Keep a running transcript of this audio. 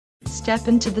step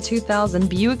into the 2000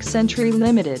 Buick Century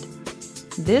Limited.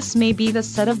 This may be the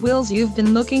set of wheels you've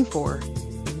been looking for.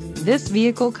 This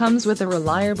vehicle comes with a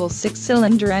reliable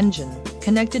 6-cylinder engine,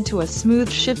 connected to a smooth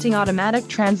shifting automatic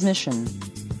transmission.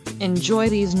 Enjoy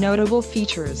these notable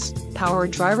features: power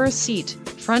driver's seat,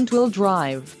 front-wheel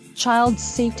drive, child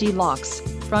safety locks,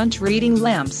 front reading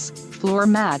lamps, floor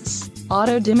mats,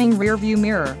 auto-dimming rearview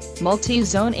mirror,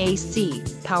 multi-zone AC,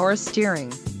 power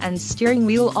steering, and steering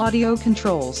wheel audio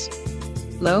controls.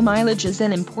 Low mileage is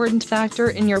an important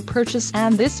factor in your purchase,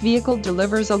 and this vehicle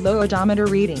delivers a low odometer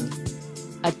reading.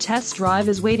 A test drive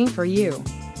is waiting for you.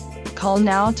 Call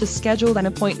now to schedule an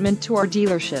appointment to our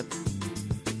dealership.